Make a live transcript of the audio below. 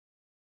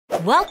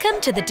Welcome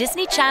to the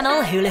Disney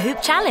Channel Hula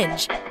Hoop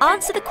Challenge.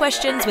 Answer the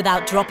questions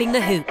without dropping the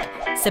hoop.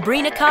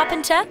 Sabrina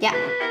Carpenter? Yeah.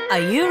 Are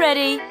you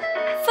ready?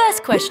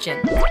 First question.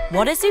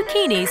 What are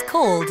zucchinis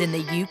called in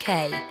the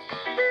UK?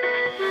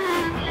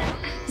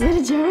 Is that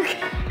a joke?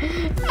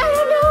 I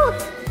don't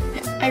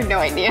know. I have no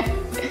idea.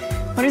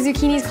 What are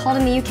zucchinis called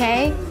in the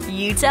UK?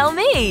 You tell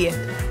me.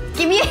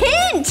 Give me a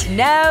hint!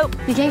 Nope.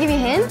 You can't give me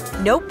a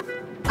hint? Nope.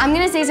 I'm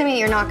gonna say something that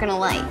you're not gonna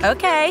like.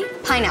 Okay.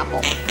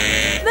 Pineapple.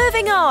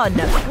 Moving on.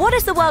 What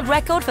is the world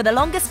record for the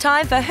longest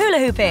time for hula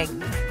hooping?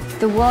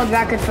 The world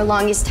record for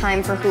longest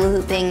time for hula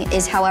hooping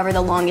is, however,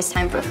 the longest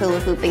time for hula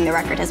hooping the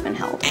record has been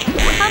held.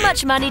 How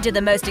much money did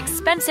the most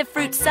expensive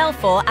fruit sell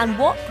for, and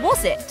what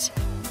was it?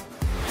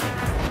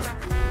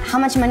 How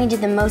much money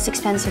did the most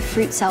expensive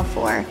fruit sell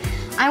for?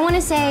 I want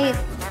to say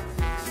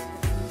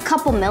a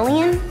couple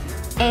million.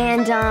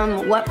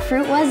 And what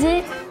fruit was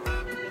it?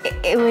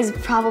 It was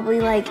probably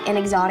like an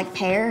exotic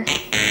pear.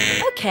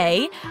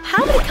 Okay.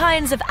 How many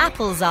kinds of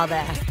apples are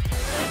there?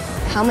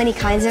 How many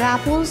kinds of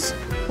apples?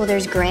 Well,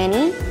 there's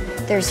Granny,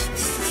 there's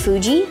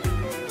Fuji,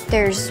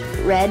 there's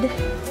red.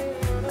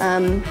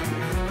 I'm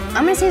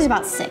gonna say there's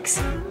about 6.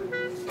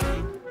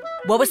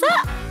 What was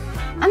that?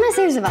 I'm gonna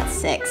say there's about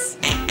 6.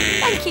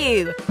 Thank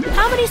you.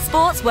 How many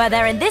sports were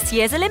there in this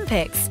year's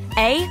Olympics?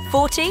 A,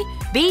 40,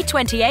 B,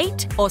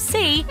 28, or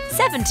C,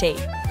 70?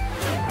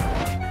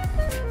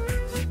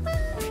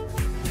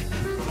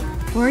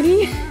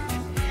 40?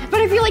 But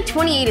I feel like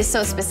 28 is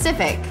so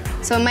specific,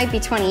 so it might be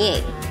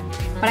 28.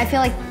 But I feel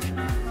like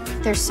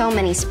there's so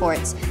many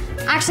sports.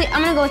 Actually,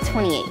 I'm gonna go with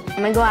 28. I'm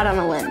gonna go out on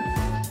a limb.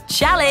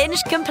 Challenge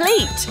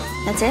complete.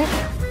 That's it?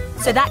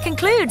 So that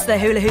concludes the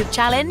Hula Hoop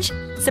Challenge.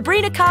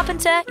 Sabrina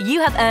Carpenter, you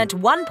have earned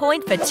 1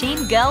 point for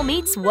Team Girl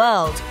Meets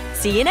World.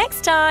 See you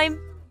next time.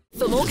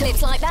 For more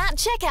clips like that,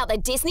 check out the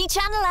Disney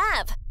Channel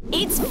app.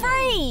 It's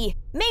free!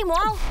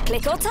 Meanwhile,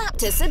 click or tap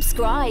to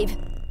subscribe.